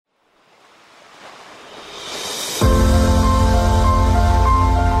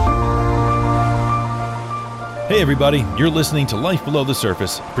Hey everybody, you're listening to Life Below the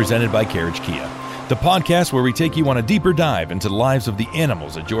Surface, presented by Carriage Kia, the podcast where we take you on a deeper dive into the lives of the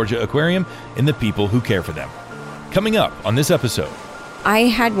animals at Georgia Aquarium and the people who care for them. Coming up on this episode. I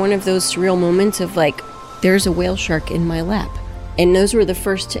had one of those surreal moments of there's a whale shark in my lap. And those were the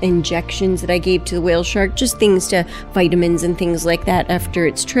first injections that I gave to the whale shark, just things to vitamins and things like that after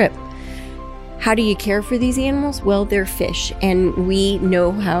its trip. How do you care for these animals? Well, they're fish, and we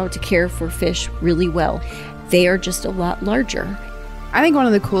know how to care for fish really well. They are just a lot larger. I think one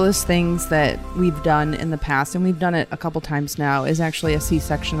of the coolest things that we've done in the past, and we've done it a couple times now, is actually a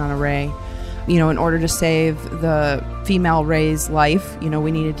C-section on a ray. In order to save the female ray's life,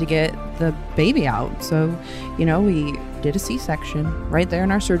 we needed to get the baby out. So, we did a C-section right there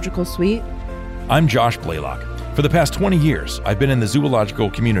in our surgical suite. I'm Josh Blaylock. For the past 20 years, I've been in the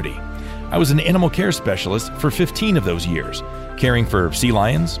zoological community. I was an animal care specialist for 15 of those years, caring for sea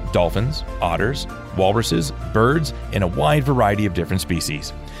lions, dolphins, otters, walruses, birds, and a wide variety of different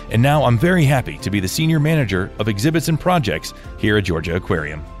species. And now I'm very happy to be the senior manager of exhibits and projects here at Georgia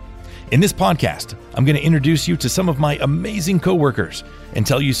Aquarium. In this podcast, I'm going to introduce you to some of my amazing coworkers and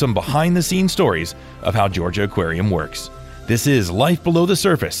tell you some behind-the-scenes stories of how Georgia Aquarium works. This is Life Below the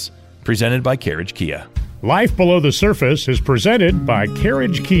Surface, presented by Carriage Kia. Life Below the Surface is presented by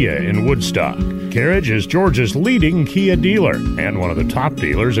Carriage Kia in Woodstock. Carriage is Georgia's leading Kia dealer and one of the top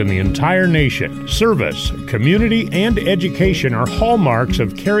dealers in the entire nation. Service, community, and education are hallmarks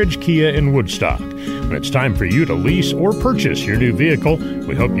of Carriage Kia in Woodstock. When it's time for you to lease or purchase your new vehicle,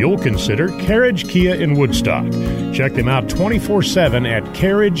 we hope you'll consider Carriage Kia in Woodstock. Check them out 24/7 at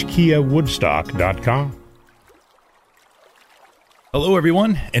carriagekiawoodstock.com. Hello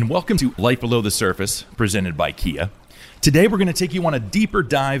everyone, and welcome to Life Below the Surface, presented by Kia. Today we're going to take you on a deeper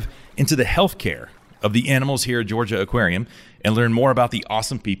dive into the healthcare of the animals here at Georgia Aquarium and learn more about the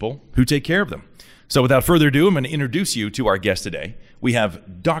awesome people who take care of them. So without further ado, I'm going to introduce you to our guest today. We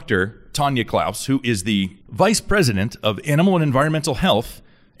have Dr. Tanya Klaus, who is the Vice President of Animal and Environmental Health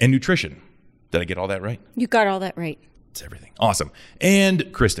and Nutrition. Did I get all that right? You got all that right. It's everything. Awesome.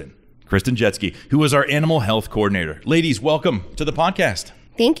 And Kristen Jetsky, who is our Animal Health Coordinator. Ladies, welcome to the podcast.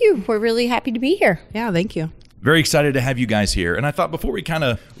 Thank you. We're really happy to be here. Yeah, thank you. Very excited to have you guys here. And I thought before we kind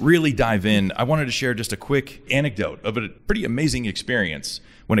of really dive in, I wanted to share just a quick anecdote of a pretty amazing experience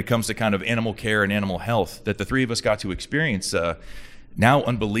when it comes to kind of animal care and animal health that the three of us got to experience now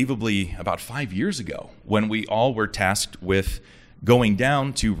unbelievably about 5 years ago when we all were tasked with going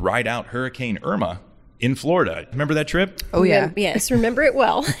down to ride out Hurricane Irma in Florida. Remember that trip? Oh, yeah. Yes, remember it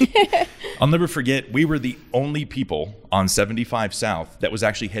well. I'll never forget, we were the only people on 75 South that was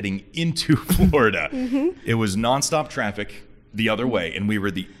actually heading into Florida. It was nonstop traffic the other way, and we were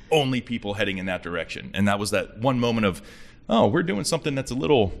the only people heading in that direction. And that was that one moment of, oh, we're doing something that's a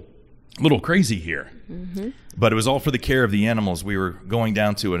little crazy here. But it was all for the care of the animals. We were going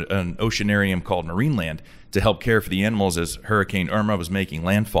down to an oceanarium called Marineland to help care for the animals as Hurricane Irma was making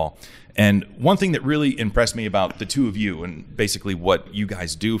landfall. And one thing that really impressed me about the two of you and basically what you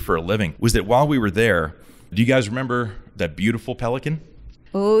guys do for a living was that while we were there, do you guys remember that beautiful pelican?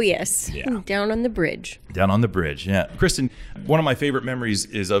 Oh, yes. Yeah. Down on the bridge. Down on the bridge, yeah. Kristen, one of my favorite memories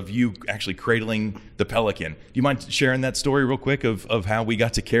is of you actually cradling the pelican. Do you mind sharing that story real quick of how we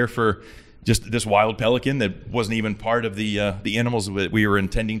got to care for just this wild pelican that wasn't even part of the animals that we were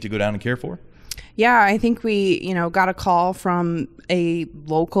intending to go down and care for? Yeah, I think we, got a call from a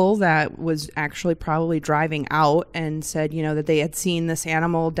local that was actually probably driving out and said, that they had seen this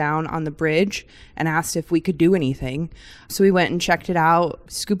animal down on the bridge and asked if we could do anything. So we went and checked it out,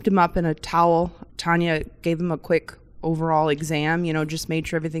 scooped him up in a towel. Tanya gave him a quick overall exam, just made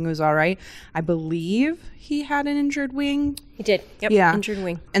sure everything was all right. I believe he had an injured wing. He did. Yep. Yeah. Injured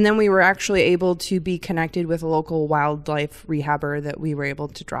wing. And then we were actually able to be connected with a local wildlife rehabber that we were able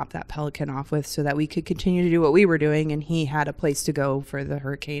to drop that pelican off with so that we could continue to do what we were doing, and he had a place to go for the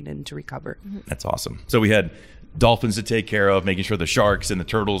hurricane and to recover. That's awesome. So we had dolphins to take care of, making sure the sharks and the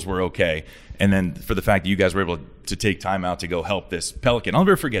turtles were okay. And then for the fact that you guys were able to take time out to go help this pelican, I'll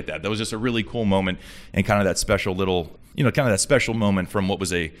never forget that. That was just a really cool moment and kind of that special little, that special moment from what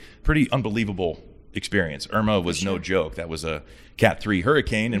was a pretty unbelievable experience. Irma was no joke. That was a Cat 3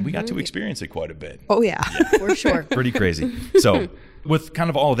 hurricane, and we got to experience it quite a bit. Oh, yeah. For sure. Pretty crazy. So with kind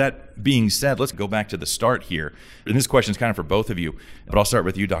of all of that being said, let's go back to the start here. And this question is kind of for both of you, but I'll start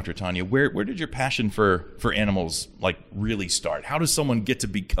with you, Dr. Tanya. Where did your passion for animals really start? How does someone get to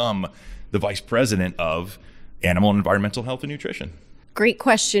become the vice president of Animal and Environmental Health and Nutrition? Great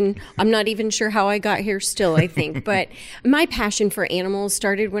question. I'm not even sure how I got here still, I think. But my passion for animals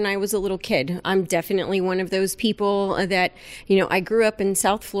started when I was a little kid. I'm definitely one of those people that, I grew up in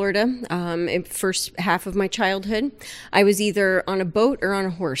South Florida. First half of my childhood, I was either on a boat or on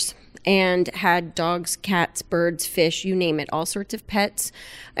a horse, and had dogs, cats, birds, fish, you name it, all sorts of pets.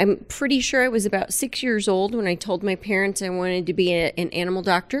 I'm pretty sure I was about 6 years old when I told my parents I wanted to be an animal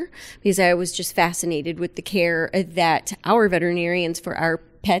doctor, because I was just fascinated with the care that our veterinarians for our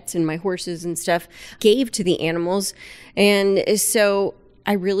pets and my horses and stuff gave to the animals. And so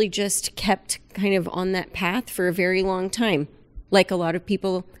I really just kept kind of on that path for a very long time. Like a lot of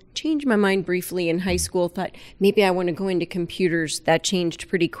people, changed my mind briefly in high school, thought maybe I want to go into computers. That changed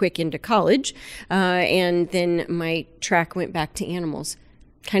pretty quick into college. And then my track went back to animals.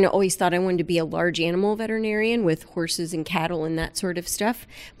 Kind of always thought I wanted to be a large animal veterinarian with horses and cattle and that sort of stuff.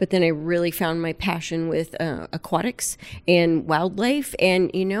 But then I really found my passion with aquatics and wildlife.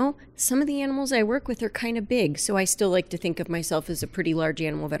 And, some of the animals I work with are kind of big. So I still like to think of myself as a pretty large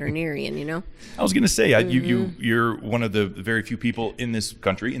animal veterinarian, I was going to say, you're one of the very few people in this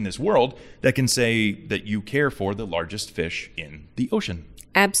country, in this world, that can say that you care for the largest fish in the ocean.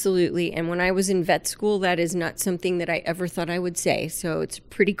 Absolutely. And when I was in vet school, that is not something that I ever thought I would say. So it's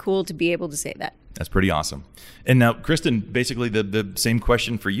pretty cool to be able to say that. That's pretty awesome. And now, Kristen, basically the same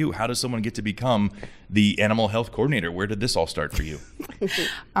question for you. How does someone get to become the animal health coordinator? Where did this all start for you?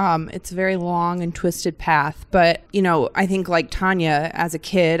 It's a very long and twisted path. But, I think like Tanya, as a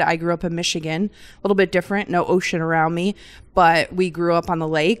kid, I grew up in Michigan, a little bit different, no ocean around me. But we grew up on the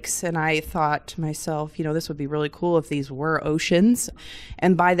lakes, and I thought to myself, this would be really cool if these were oceans.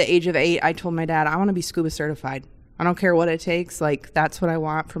 And by the age of 8, I told my dad, I want to be scuba certified. I don't care what it takes. Like, that's what I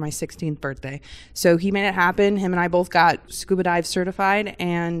want for my 16th birthday. So he made it happen. Him and I both got scuba dive certified,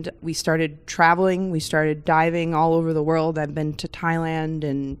 and we started traveling. We started diving all over the world. I've been to Thailand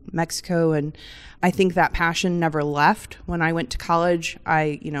and Mexico, and I think that passion never left. When I went to college,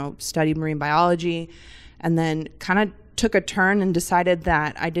 I, studied marine biology, and then kind of took a turn and decided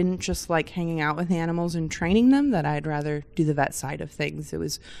that I didn't just like hanging out with animals and training them, that I'd rather do the vet side of things. It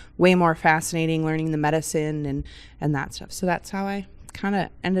was way more fascinating learning the medicine and that stuff. So that's how I kind of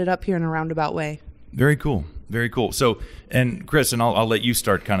ended up here in a roundabout way. Very cool. Very cool. So, and Chris, and I'll let you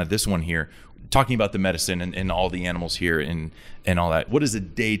start kind of this one here, talking about the medicine and all the animals here and all that. What does a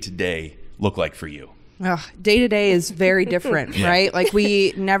day-to-day look like for you? Day to day is very different, right? Like,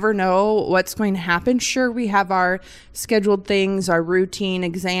 we never know what's going to happen. Sure, we have our scheduled things, our routine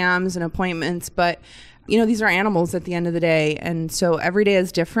exams and appointments, but these are animals at the end of the day. And so every day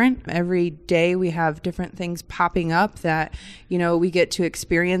is different. Every day we have different things popping up that, we get to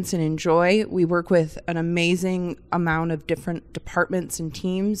experience and enjoy. We work with an amazing amount of different departments and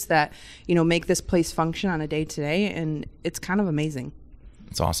teams that, make this place function on a day to day. And it's kind of amazing.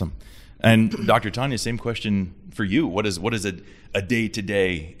 It's awesome. And Dr. Tanya, same question for you. What does a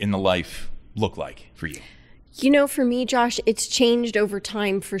day-to-day in the life look like for you? For me, Josh, it's changed over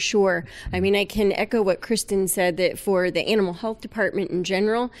time for sure. I mean, I can echo what Kristen said, that for the animal health department in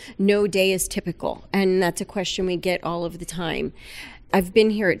general, no day is typical. And that's a question we get all of the time. I've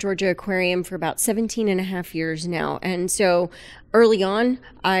been here at Georgia Aquarium for about 17 and a half years now. And so early on,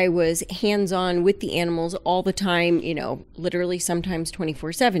 I was hands-on with the animals all the time, literally sometimes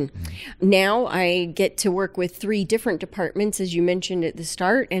 24/7. Now I get to work with 3 different departments, as you mentioned at the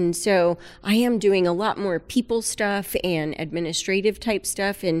start. And so I am doing a lot more people stuff and administrative type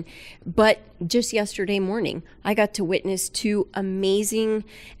stuff. But just yesterday morning, I got to witness 2 amazing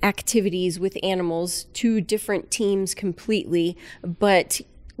activities with animals, 2 different teams completely, but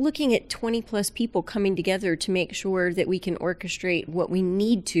looking at 20 plus people coming together to make sure that we can orchestrate what we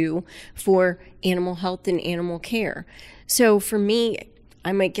need to for animal health and animal care. So for me,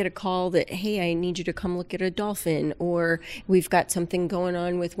 I might get a call that, hey, I need you to come look at a dolphin, or we've got something going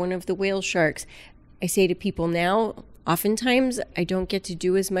on with one of the whale sharks. I say to people now, oftentimes I don't get to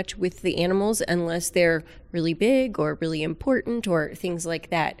do as much with the animals unless they're really big or really important or things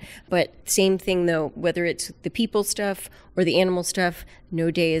like that. But same thing though, whether it's the people stuff or the animal stuff, no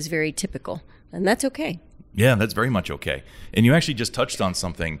day is very typical. And that's okay. Yeah, that's very much okay. And you actually just touched on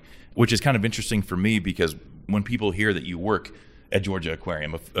something which is kind of interesting for me, because when people hear that you work at Georgia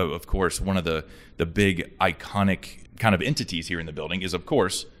Aquarium, of course, one of the big iconic kind of entities here in the building is, of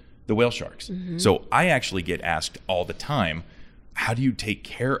course, the whale sharks. Mm-hmm. So I actually get asked all the time, how do you take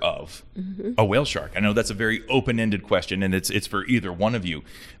care of a whale shark? I know that's a very open-ended question, and it's for either one of you,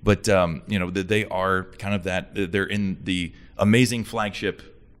 but they are kind of that. They're in the amazing flagship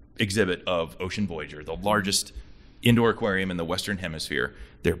exhibit of Ocean Voyager, the largest indoor aquarium in the Western Hemisphere.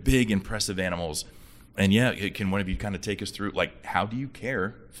 They're big, impressive animals. And yeah, can one of you kind of take us through, like, how do you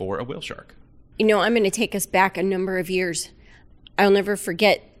care for a whale shark? I'm going to take us back a number of years. I'll never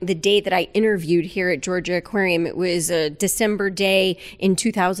forget the day that I interviewed here at Georgia Aquarium. It was a December day in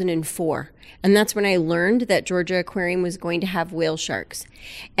 2004. And that's when I learned that Georgia Aquarium was going to have whale sharks.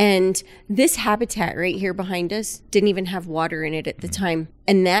 And this habitat right here behind us didn't even have water in it at the time.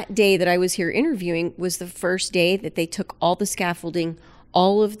 And that day that I was here interviewing was the first day that they took all the scaffolding,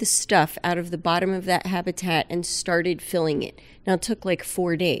 all of the stuff out of the bottom of that habitat and started filling it. Now, it took like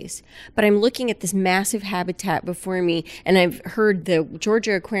 4 days, but I'm looking at this massive habitat before me, and I've heard the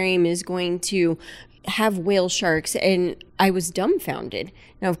Georgia Aquarium is going to have whale sharks, and I was dumbfounded.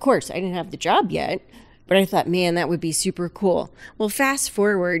 Now, of course, I didn't have the job yet, but I thought, man, that would be super cool. Well, fast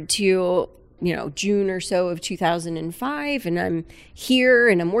forward to June or so of 2005, and I'm here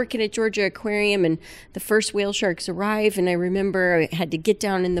and I'm working at Georgia Aquarium, and the first whale sharks arrive, and I remember I had to get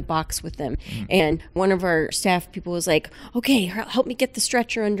down in the box with them. And one of our staff people was like, okay, help me get the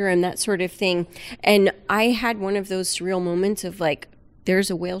stretcher under him, that sort of thing. And I had one of those surreal moments of like,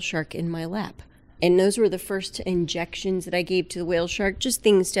 there's a whale shark in my lap. And those were the first injections that I gave to the whale shark, just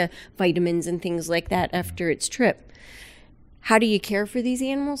things to vitamins and things like that after its trip. How do you care for these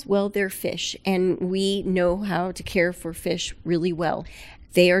animals? Well, they're fish, and we know how to care for fish really well.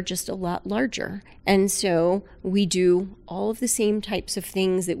 They are just a lot larger. And so we do all of the same types of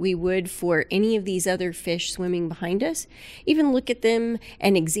things that we would for any of these other fish swimming behind us. Even look at them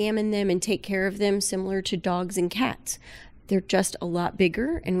and examine them and take care of them similar to dogs and cats. They're just a lot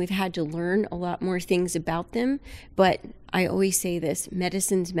bigger, and we've had to learn a lot more things about them. But I always say this,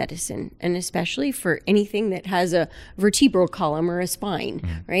 medicine's medicine, and especially for anything that has a vertebral column or a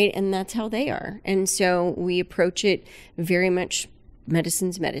spine, right? And that's how they are. And so we approach it very much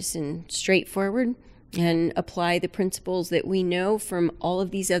medicine's medicine, straightforward, and apply the principles that we know from all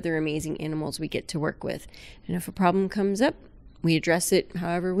of these other amazing animals we get to work with. And if a problem comes up, we address it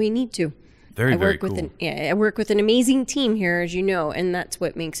however we need to. Very cool. I work with an amazing team here, as you know, and that's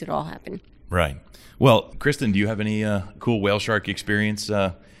what makes it all happen. Right. Well, Kristen, do you have any cool whale shark experience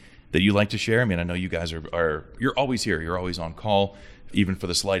that you like to share? I mean, I know you guys you're always here. You're always on call, even for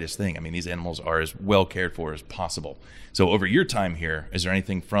the slightest thing. I mean, these animals are as well cared for as possible. So over your time here, is there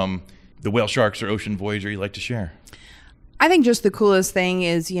anything from the whale sharks or Ocean Voyager you'd like to share? I think just the coolest thing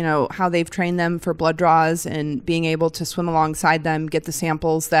is, how they've trained them for blood draws and being able to swim alongside them, get the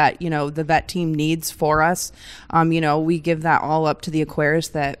samples that, the vet team needs for us. We give that all up to the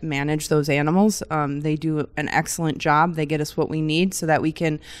aquarists that manage those animals. They do an excellent job. They get us what we need so that we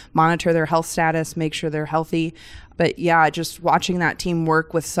can monitor their health status, make sure they're healthy. But yeah, just watching that team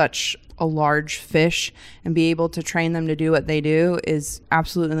work with such a large fish and be able to train them to do what they do is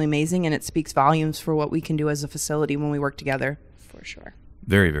absolutely amazing, and it speaks volumes for what we can do as a facility when we work together. For sure.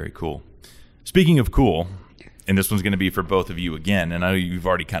 Very, very cool. Speaking of cool, and this one's going to be for both of you again, and I know you've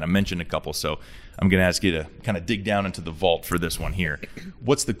already kind of mentioned a couple, so I'm going to ask you to kind of dig down into the vault for this one here.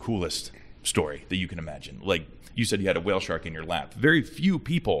 What's the coolest story that you can imagine? Like you said, you had a whale shark in your lap. Very few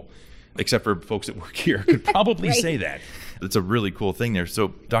people, except for folks that work here, could probably right. say that. It's a really cool thing there. So,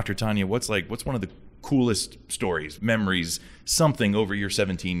 Dr. Tanya, what's one of the coolest stories, memories, something over your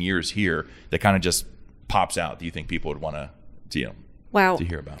 17 years here that kind of just pops out that you think people would want to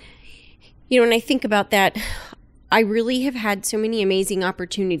hear about? When I think about that, I really have had so many amazing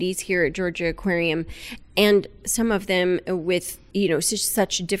opportunities here at Georgia Aquarium, and some of them with,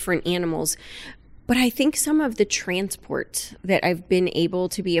 such different animals. But I think some of the transport that I've been able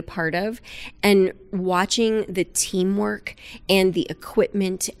to be a part of and watching the teamwork and the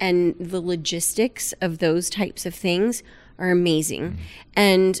equipment and the logistics of those types of things are amazing.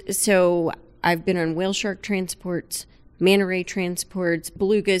 And so I've been on whale shark transports, manta ray transports,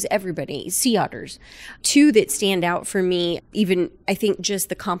 belugas, everybody, sea otters. Two that stand out for me, even I think just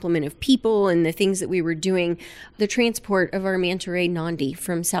the complement of people and the things that we were doing, the transport of our manta ray Nandi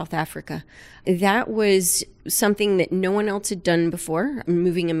from South Africa. That was something that no one else had done before,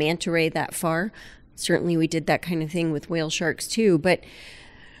 moving a manta ray that far. Certainly we did that kind of thing with whale sharks too, but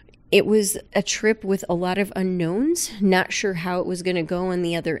it was a trip with a lot of unknowns, not sure how it was going to go on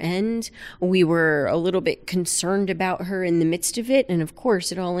the other end. We were a little bit concerned about her in the midst of it. And of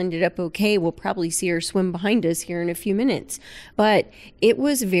course, it all ended up okay. We'll probably see her swim behind us here in a few minutes. But it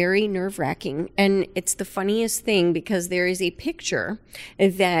was very nerve-wracking. And it's the funniest thing because there is a picture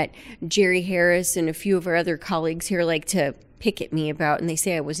that Jerry Harris and a few of our other colleagues here like to pick at me about, and they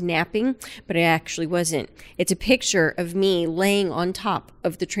say I was napping, but I actually wasn't. It's a picture of me laying on top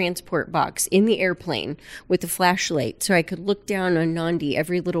of the transport box in the airplane with a flashlight so I could look down on Nandi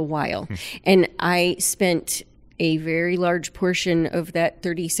every little while. And I spent a very large portion of that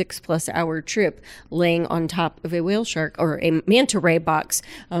 36+ hour trip laying on top of a whale shark or a manta ray box,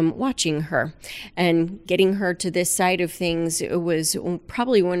 watching her. And getting her to this side of things was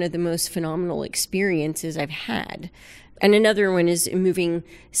probably one of the most phenomenal experiences I've had. And another one is moving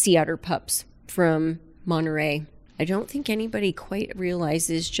sea otter pups from Monterey. I don't think anybody quite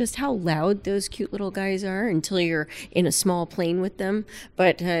realizes just how loud those cute little guys are until you're in a small plane with them.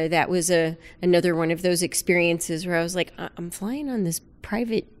 But that was another one of those experiences where I was like, I'm flying on this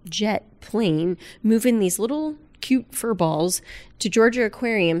private jet plane, moving these little cute fur balls to Georgia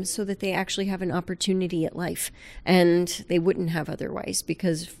Aquarium so that they actually have an opportunity at life. And they wouldn't have otherwise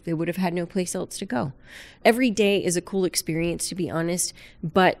because they would have had no place else to go. Every day is a cool experience, to be honest,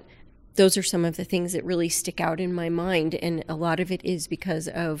 but those are some of the things that really stick out in my mind. And a lot of it is because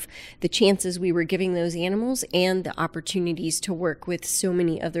of the chances we were giving those animals and the opportunities to work with so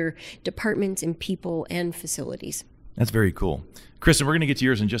many other departments and people and facilities. That's very cool. Kristen, we're going to get to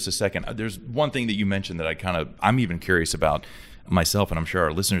yours in just a second. There's one thing that you mentioned that I'm even curious about myself, and I'm sure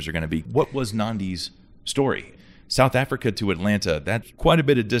our listeners are going to be. What was Nandi's story? South Africa to Atlanta, that's quite a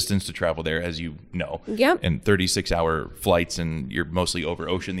bit of distance to travel there, as you know. Yep. And 36-hour flights, and you're mostly over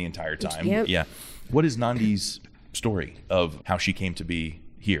ocean the entire time. Yep. Yeah. What is Nandi's story of how she came to be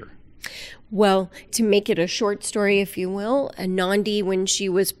here? Well, to make it a short story, if you will, Nandi, when she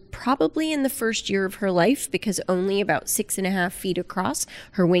was probably in the first year of her life, because only about 6.5 feet across,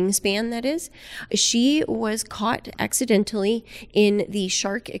 her wingspan, that is, she was caught accidentally in the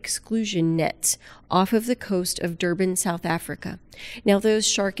shark exclusion nets off of the coast of Durban, South Africa. Now, those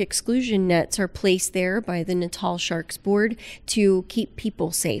shark exclusion nets are placed there by the Natal Sharks Board to keep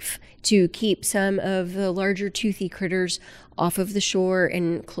people safe, to keep some of the larger toothy critters off of the shore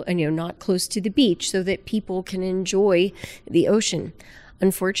and not close to the beach so that people can enjoy the ocean.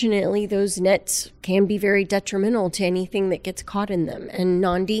 Unfortunately, those nets can be very detrimental to anything that gets caught in them. And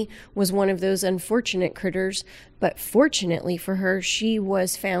Nandi was one of those unfortunate critters, but fortunately for her, she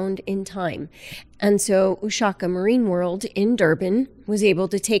was found in time. And so Ushaka Marine World in Durban was able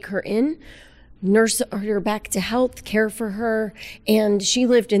to take her in, nurse her back to health, care for her, and she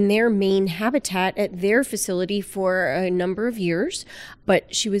lived in their main habitat at their facility for a number of years.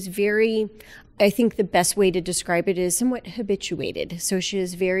 But she was I think the best way to describe it is somewhat habituated. So she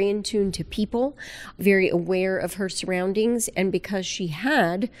is very in tune to people, very aware of her surroundings. And because she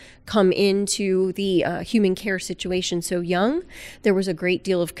had come into the human care situation so young, there was a great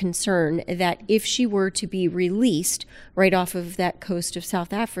deal of concern that if she were to be released right off of that coast of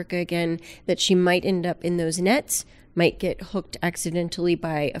South Africa again, that she might end up in those nets, might get hooked accidentally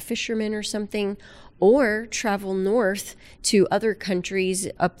by a fisherman or something, or travel north to other countries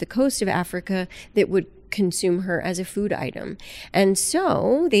up the coast of Africa that would consume her as a food item. And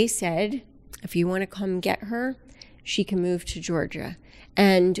so they said, if you want to come get her, she can move to Georgia.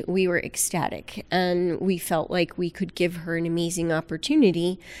 And we were ecstatic, and we felt like we could give her an amazing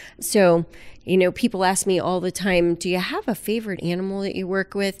opportunity. So, people ask me all the time, do you have a favorite animal that you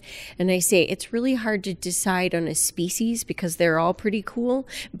work with? And I say, it's really hard to decide on a species because they're all pretty cool.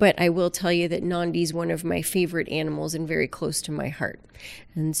 But I will tell you that Nandi's one of my favorite animals and very close to my heart.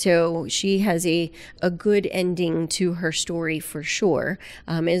 And so she has a good ending to her story for sure,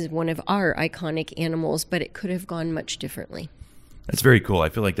 as one of our iconic animals, but it could have gone much differently. That's very cool. I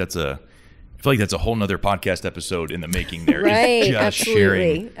feel like that's a whole nother podcast episode in the making there. Right, just absolutely.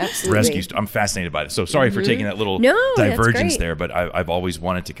 sharing rescue. I'm fascinated by this. So sorry for taking that little divergence there, but I've always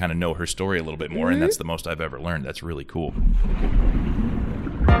wanted to kind of know her story a little bit more, and that's the most I've ever learned. That's really cool.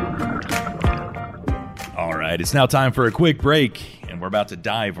 All right, it's now time for a quick break, and we're about to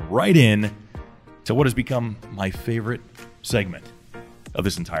dive right in to what has become my favorite segment of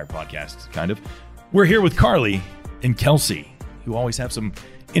this entire podcast, kind of. We're here with Carly and Kelsey, who always have some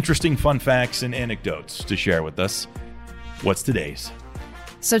interesting fun facts and anecdotes to share with us. What's today's?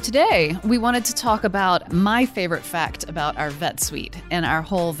 So today, we wanted to talk about my favorite fact about our vet suite and our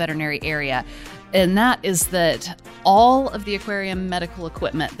whole veterinary area. And that is that all of the aquarium medical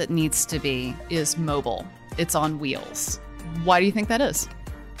equipment that needs to be is mobile. It's on wheels. Why do you think that is?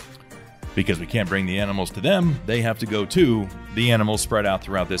 Because we can't bring the animals to them. They have to go to the animals spread out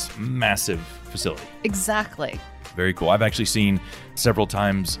throughout this massive facility. Exactly. Very cool. I've actually seen several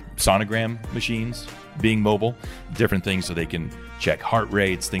times sonogram machines being mobile, different things so they can check heart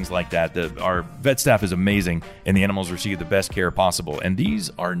rates, things like that. Our vet staff is amazing, and the animals receive the best care possible. And these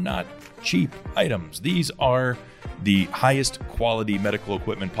are not cheap items. These are the highest quality medical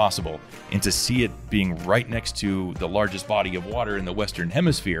equipment possible. And to see it being right next to the largest body of water in the Western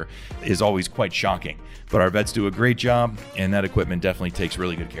Hemisphere is always quite shocking. But our vets do a great job, and that equipment definitely takes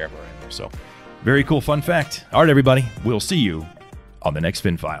really good care of our animals. So Very cool fun fact. All right, everybody, we'll see you on the next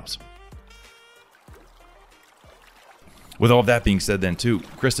Fin Files. With all of that being said then, too,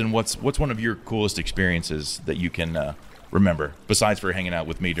 Kristen, what's one of your coolest experiences that you can remember, besides for hanging out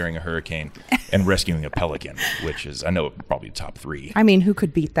with me during a hurricane and rescuing a pelican, which is, I know, probably top 3. I mean, who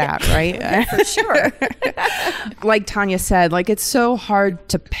could beat that, right? For sure. Like Tanya said, like it's so hard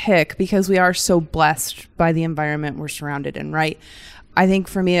to pick because we are so blessed by the environment we're surrounded in, right? I think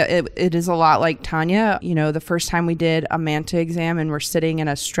for me, it is a lot like Tanya. You know, the first time we did a manta exam and we're sitting in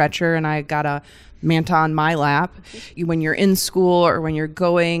a stretcher and I got a manta on my lap. When you're in school or when you're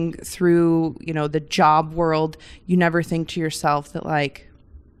going through, you know, the job world, you never think to yourself that like,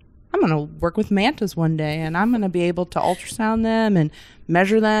 I'm going to work with mantas one day and I'm going to be able to ultrasound them and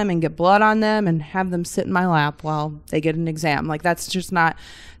measure them and get blood on them and have them sit in my lap while they get an exam. Like that's just not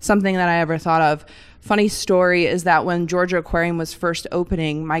something that I ever thought of. Funny story is that when Georgia Aquarium was first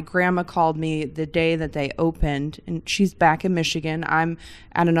opening, my grandma called me the day that they opened, and she's back in Michigan. I'm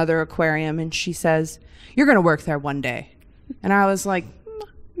at another aquarium, and she says, "You're going to work there one day." And I was like,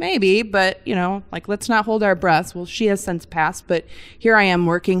 maybe, but, you know, like, let's not hold our breaths. Well, she has since passed, but here I am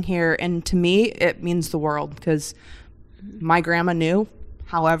working here, and to me, it means the world because my grandma knew.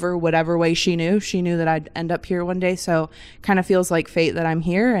 However, whatever way she knew that I'd end up here one day. So kind of feels like fate that I'm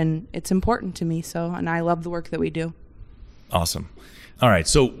here and it's important to me. So, and I love the work that we do. Awesome. All right.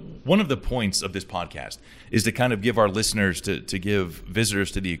 So one of the points of this podcast is to kind of give our listeners, to give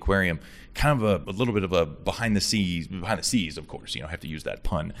visitors to the aquarium kind of a little bit of a behind the scenes, of course, you know, I have to use that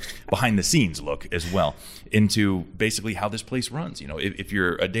pun, behind the scenes look as well into basically how this place runs. You know, if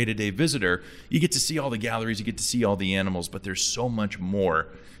you're a day-to-day visitor, you get to see all the galleries, you get to see all the animals, but there's so much more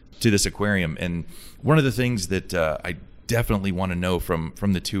to this aquarium. And one of the things that I definitely want to know from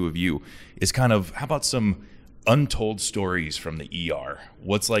the two of you is kind of, how about some untold stories from the ER?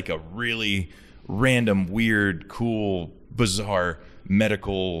 What's like a really random, weird, cool, bizarre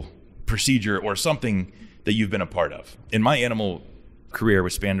medical procedure or something that you've been a part of? In my animal career,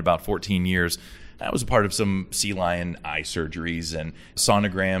 which spanned about 14 years, I was a part of some sea lion eye surgeries and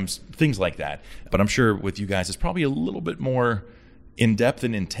sonograms, things like that. But I'm sure with you guys, it's probably a little bit more in-depth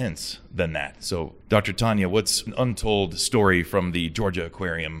and intense than that. So, Dr. Tanya, what's an untold story from the Georgia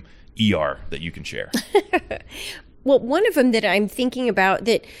Aquarium ER that you can share? Well, one of them that I'm thinking about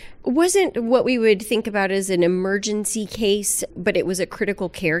that wasn't what we would think about as an emergency case, but it was a critical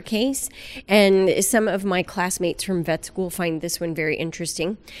care case. And some of my classmates from vet school find this one very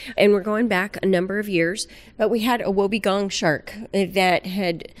interesting. And we're going back a number of years, but we had a wobbegong shark that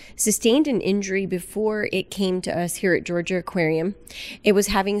had sustained an injury before it came to us here at Georgia Aquarium. It was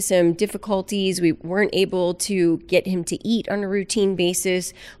having some difficulties. We weren't able to get him to eat on a routine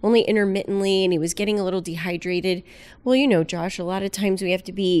basis, only intermittently, and he was getting a little dehydrated. Well, you know, Josh, a lot of times we have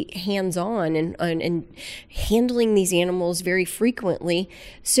to be hands-on and handling these animals very frequently.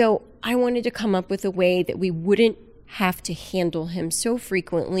 So I wanted to come up with a way that we wouldn't have to handle him so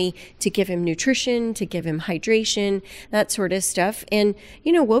frequently, to give him nutrition, to give him hydration, that sort of stuff. And,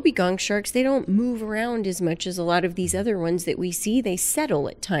 you know, wobbegong sharks, they don't move around as much as a lot of these other ones that we see. They settle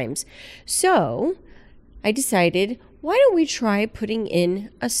at times. So I decided, why don't we try putting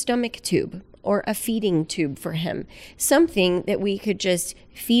in a stomach tube or a feeding tube for him? Something that we could just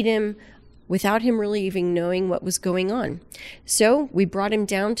feed him without him really even knowing what was going on. So we brought him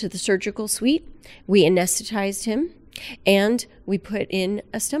down to the surgical suite, we anesthetized him, and we put in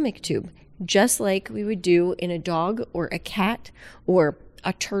a stomach tube, just like we would do in a dog or a cat or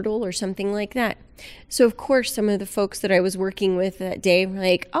a turtle or something like that. So of course, some of the folks that I was working with that day were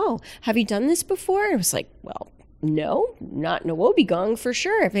like, "Oh, have you done this before?" I was like, "Well, no, not in a wobbegong for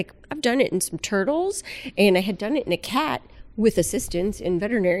sure. I've done it in some turtles, and I had done it in a cat with assistance in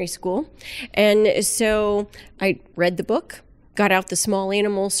veterinary school." And so I read the book, got out the small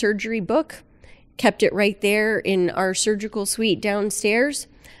animal surgery book, kept it right there in our surgical suite downstairs,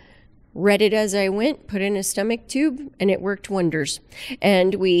 read it as I went, put in a stomach tube, and it worked wonders.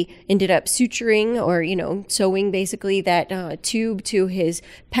 And we ended up suturing, or, you know, sewing basically that tube to his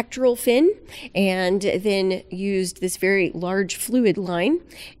pectoral fin, and then used this very large fluid line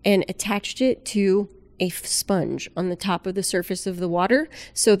and attached it to a sponge on the top of the surface of the water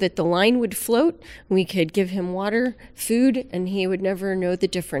so that the line would float. We could give him water, food, and he would never know the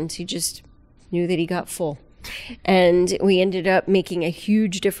difference. He just knew that he got full. And we ended up making a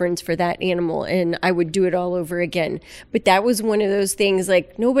huge difference for that animal, and I would do it all over again. But that was one of those things,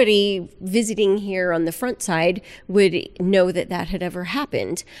 like, nobody visiting here on the front side would know that that had ever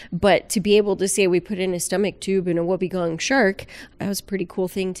happened. But to be able to say we put in a stomach tube in a wobbegong shark, that was a pretty cool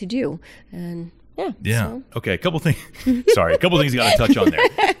thing to do. And Yeah. So. Okay. A couple things you got to touch on there,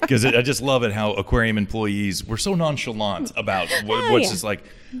 because I just love it how aquarium employees were so nonchalant about what's just like.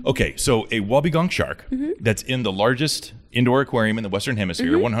 Okay, so a wobbegong shark that's in the largest indoor aquarium in the Western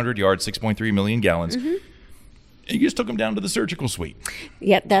Hemisphere, 100 yards, 6.3 million gallons. You just took them down to the surgical suite.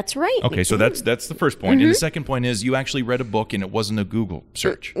 Yeah, that's right. Okay, so that's the first point. And the second point is you actually read a book and it wasn't a Google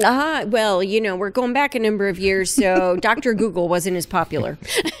search. Well, we're going back a number of years, so Dr. Google wasn't as popular.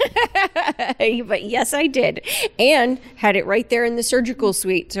 But yes, I did. And had it right there in the surgical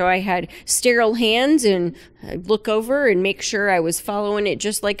suite. So I had sterile hands and I'd look over and make sure I was following it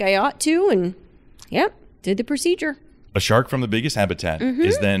just like I ought to. And did the procedure. A shark from the biggest habitat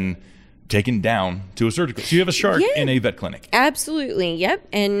is then taken down to a surgical. So you have a shark in a vet clinic. Absolutely. Yep.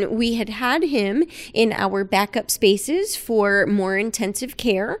 And we had him in our backup spaces for more intensive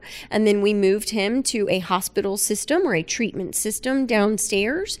care. And then we moved him to a hospital system or a treatment system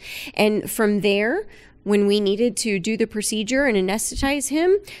downstairs. And from there, when we needed to do the procedure and anesthetize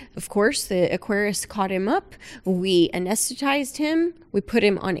him, of course, the aquarist caught him up. We anesthetized him. We put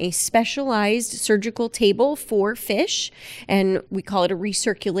him on a specialized surgical table for fish, and we call it a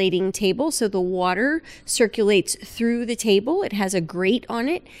recirculating table. So the water circulates through the table. It has a grate on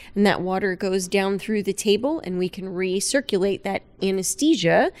it, and that water goes down through the table, and we can recirculate that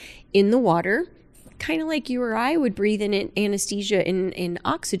anesthesia in the water. Kind of like you or I would breathe in anesthesia in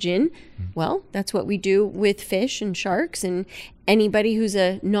oxygen. Well, that's what we do with fish and sharks and anybody who's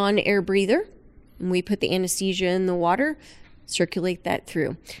a non-air breather. And we put the anesthesia in the water, circulate that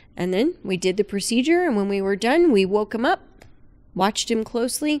through. And then we did the procedure, and when we were done, we woke him up, watched him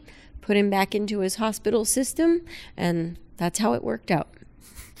closely, put him back into his hospital system, and that's how it worked out.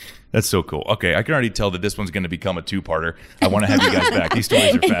 That's so cool. Okay, I can already tell that this one's going to become a two-parter. I want to have you guys back. These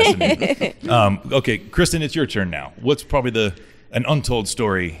stories are fascinating. Okay, Kristen, it's your turn now. What's probably an untold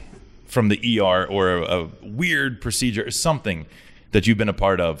story from the ER or a weird procedure or something that you've been a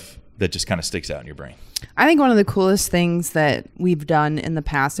part of that just kind of sticks out in your brain? I think one of the coolest things that we've done in the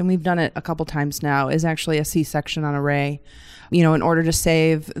past, and we've done it a couple times now, is actually a C-section on a ray. In order to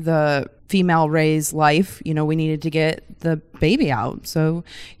save the female ray's life, we needed to get the baby out. So,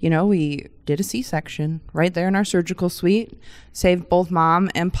 we did a C-section right there in our surgical suite, saved both mom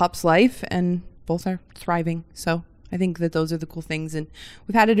and pup's life, and both are thriving. So I think that those are the cool things. And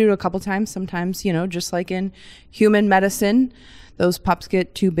we've had to do it a couple times. Sometimes, just like in human medicine, those pups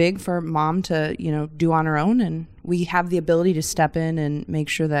get too big for mom to, do on her own. And we have the ability to step in and make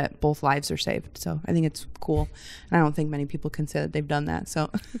sure that both lives are saved. So I think it's cool. And I don't think many people can say that they've done that.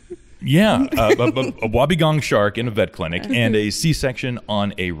 So yeah, a wobbegong shark in a vet clinic and a C-section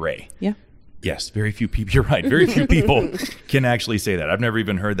on a ray. Yeah. Yes, very few people. You're right. Very few people can actually say that. I've never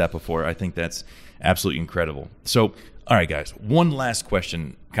even heard that before. I think that's absolutely incredible. So, all right, guys, one last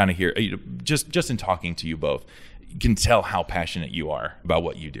question kind of here. Just in talking to you both, you can tell how passionate you are about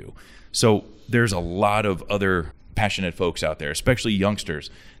what you do. So there's a lot of other passionate folks out there, especially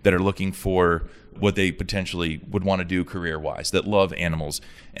youngsters, that are looking for what they potentially would want to do career-wise, that love animals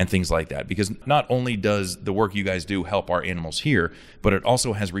and things like that. Because not only does the work you guys do help our animals here, but it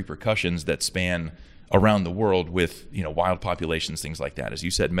also has repercussions that span around the world with, wild populations, things like that. As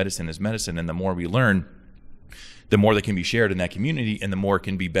you said, medicine is medicine, and the more we learn, the more that can be shared in that community, and the more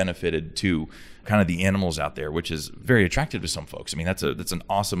can be benefited to kind of the animals out there, which is very attractive to some folks. I mean, that's an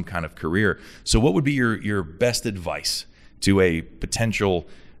awesome kind of career. So what would be your best advice to a potential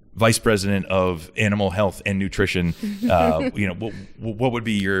vice president of animal health and nutrition? What would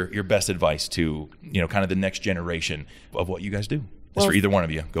be your best advice to, kind of the next generation of what you guys do? Just for either one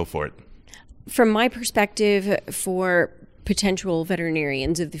of you, go for it. From my perspective, for potential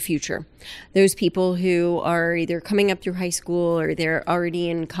veterinarians of the future, those people who are either coming up through high school or they're already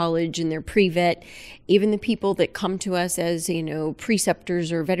in college and they're pre-vet, even the people that come to us as,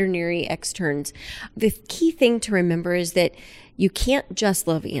 preceptors or veterinary externs, the key thing to remember is that you can't just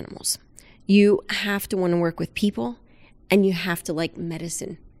love animals. You have to want to work with people, and you have to like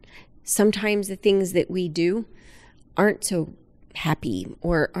medicine. Sometimes the things that we do aren't so happy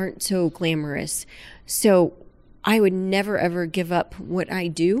or aren't so glamorous. So I would never, ever give up what I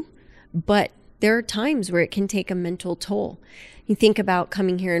do, but there are times where it can take a mental toll. You think about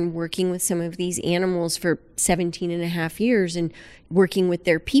coming here and working with some of these animals for 17 and a half years and working with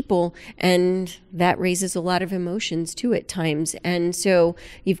their people, and that raises a lot of emotions too at times. And so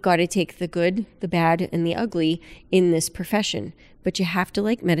you've got to take the good, the bad, and the ugly in this profession. But you have to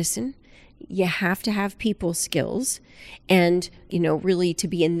like medicine. you have to have people skills. And, really to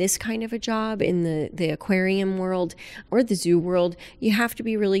be in this kind of a job in the aquarium world or the zoo world, you have to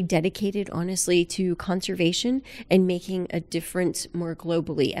be really dedicated, honestly, to conservation and making a difference more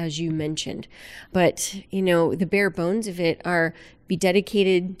globally, as you mentioned. But, the bare bones of it are be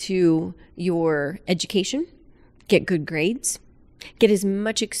dedicated to your education, get good grades, get as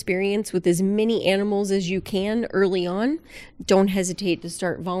much experience with as many animals as you can early on. Don't hesitate to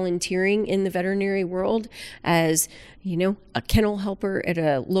start volunteering in the veterinary world as, a kennel helper at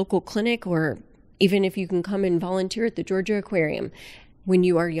a local clinic, or even if you can come and volunteer at the Georgia Aquarium when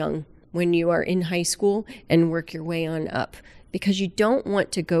you are young, when you are in high school, and work your way on up. Because you don't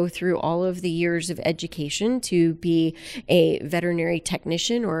want to go through all of the years of education to be a veterinary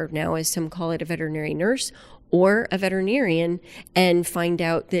technician, or now as some call it, a veterinary nurse, or a veterinarian, and find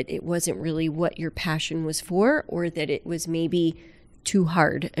out that it wasn't really what your passion was for, or that it was maybe too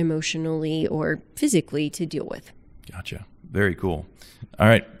hard emotionally or physically to deal with. Gotcha. Very cool. All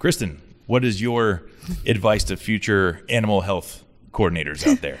right, Kristen, what is your advice to future animal health coordinators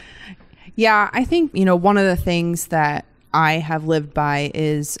out there? Yeah, I think, one of the things that I have lived by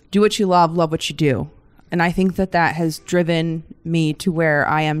is do what you love what you do. And I think that has driven me to where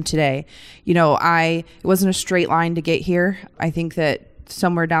I am today. It wasn't a straight line to get here. I think that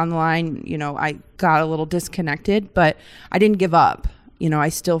somewhere down the line, I got a little disconnected, but I didn't give up. I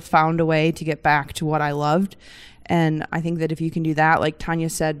still found a way to get back to what I loved. And I think that if you can do that, like Tanya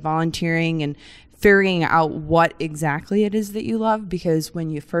said, volunteering and figuring out what exactly it is that you love, because when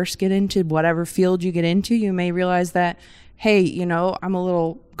you first get into whatever field you get into, you may realize that, hey, I'm a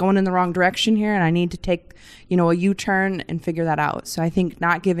little going in the wrong direction here and I need to take, a U-turn and figure that out. So I think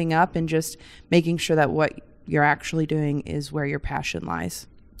not giving up and just making sure that what you're actually doing is where your passion lies.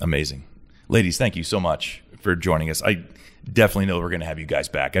 Amazing. Ladies, thank you so much for joining us. I definitely know we're going to have you guys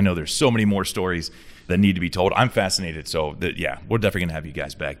back. I know there's so many more stories that need to be told. I'm fascinated. So we're definitely going to have you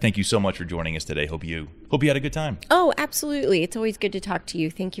guys back. Thank you so much for joining us today. Hope you had a good time. Oh, absolutely. It's always good to talk to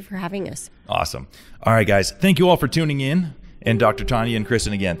you. Thank you for having us. Awesome. All right, guys. Thank you all for tuning in. And Dr. Tanya and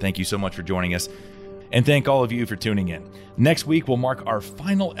Kristen, again, thank you so much for joining us. And thank all of you for tuning in. Next week, we'll mark our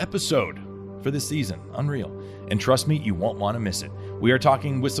final episode for this season. Unreal. And trust me, you won't want to miss it. We are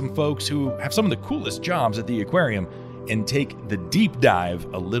talking with some folks who have some of the coolest jobs at the aquarium and take the deep dive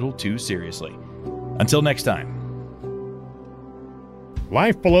a little too seriously. Until next time.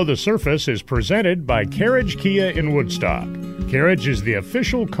 Life Below the Surface is presented by Carriage Kia in Woodstock. Carriage is the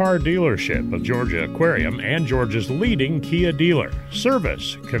official car dealership of Georgia Aquarium and Georgia's leading Kia dealer.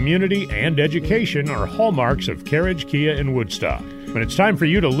 Service, community, and education are hallmarks of Carriage Kia in Woodstock. When it's time for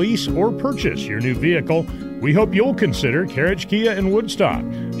you to lease or purchase your new vehicle, we hope you'll consider Carriage Kia in Woodstock.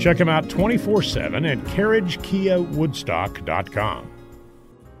 Check them out 24/7 at carriagekiawoodstock.com.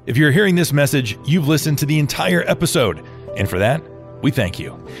 If you're hearing this message, you've listened to the entire episode, and for that, we thank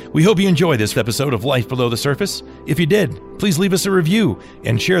you. We hope you enjoy this episode of Life Below the Surface. If you did, please leave us a review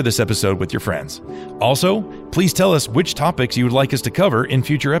and share this episode with your friends. Also, please tell us which topics you would like us to cover in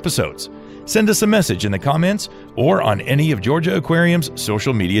future episodes. Send us a message in the comments or on any of Georgia Aquarium's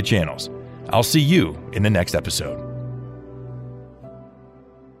social media channels. I'll see you in the next episode.